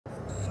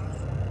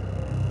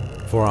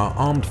For our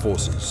armed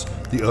forces,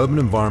 the urban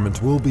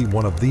environment will be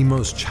one of the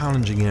most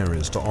challenging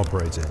areas to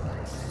operate in.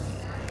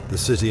 The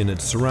city and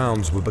its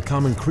surrounds will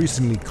become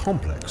increasingly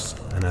complex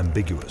and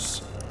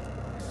ambiguous.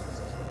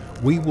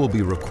 We will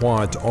be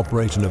required to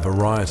operate in a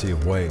variety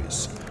of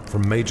ways,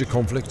 from major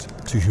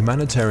conflict to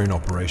humanitarian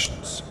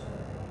operations.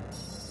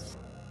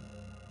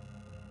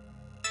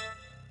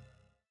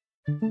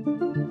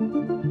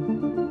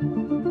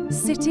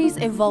 Cities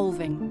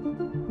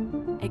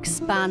evolving,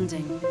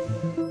 expanding,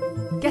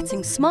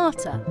 getting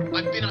smarter.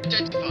 I've been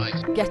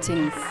identified.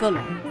 Getting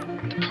fuller.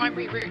 The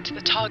primary route to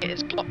the target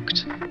is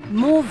blocked.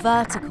 More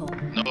vertical.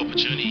 No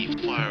opportunity for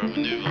fire or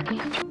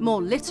maneuver.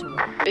 More literal.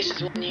 This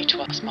is all new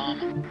to us,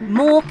 Mom.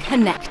 More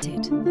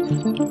connected.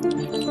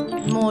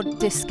 More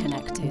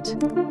disconnected.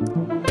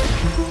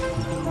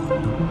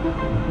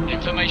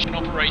 Information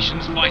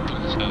operations vital,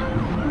 sir.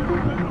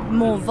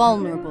 More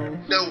vulnerable.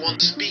 No one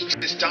speaks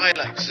this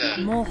dialect, sir.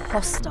 More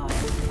hostile.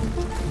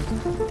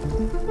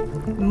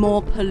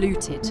 More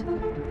polluted.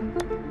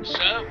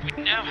 Sir,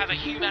 we now have a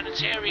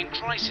humanitarian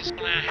crisis on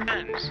our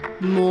hands.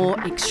 More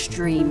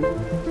extreme.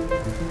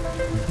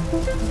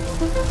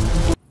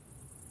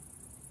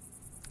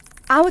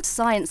 Our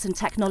science and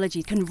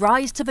technology can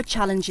rise to the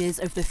challenges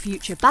of the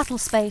future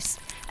battlespace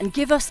and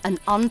give us an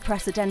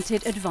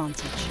unprecedented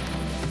advantage.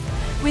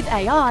 With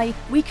AI,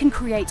 we can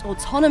create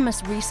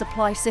autonomous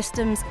resupply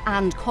systems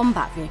and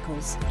combat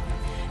vehicles.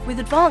 With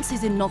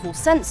advances in novel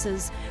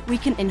sensors, we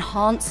can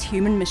enhance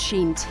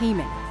human-machine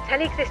teaming.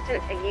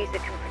 Telexistence, a user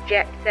can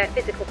project their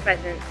physical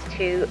presence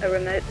to a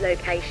remote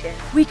location.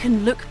 We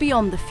can look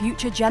beyond the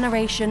future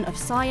generation of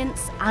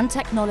science and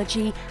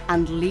technology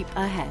and leap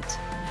ahead.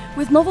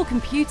 With novel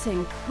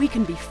computing, we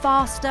can be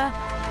faster,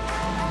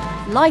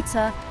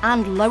 lighter,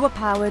 and lower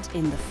powered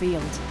in the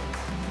field.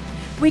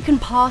 We can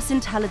pass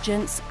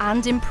intelligence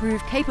and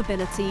improve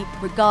capability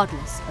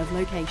regardless of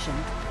location.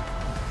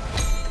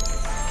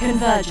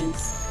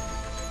 Convergence.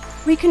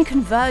 We can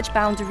converge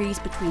boundaries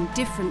between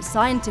different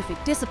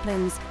scientific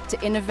disciplines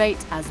to innovate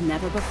as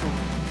never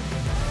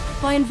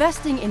before. By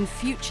investing in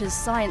future's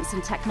science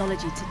and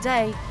technology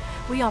today,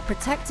 we are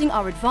protecting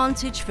our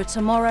advantage for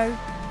tomorrow,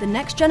 the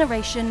next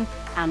generation,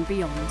 and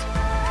beyond.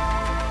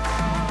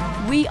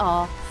 We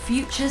are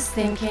Futures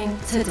Thinking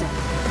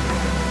Today.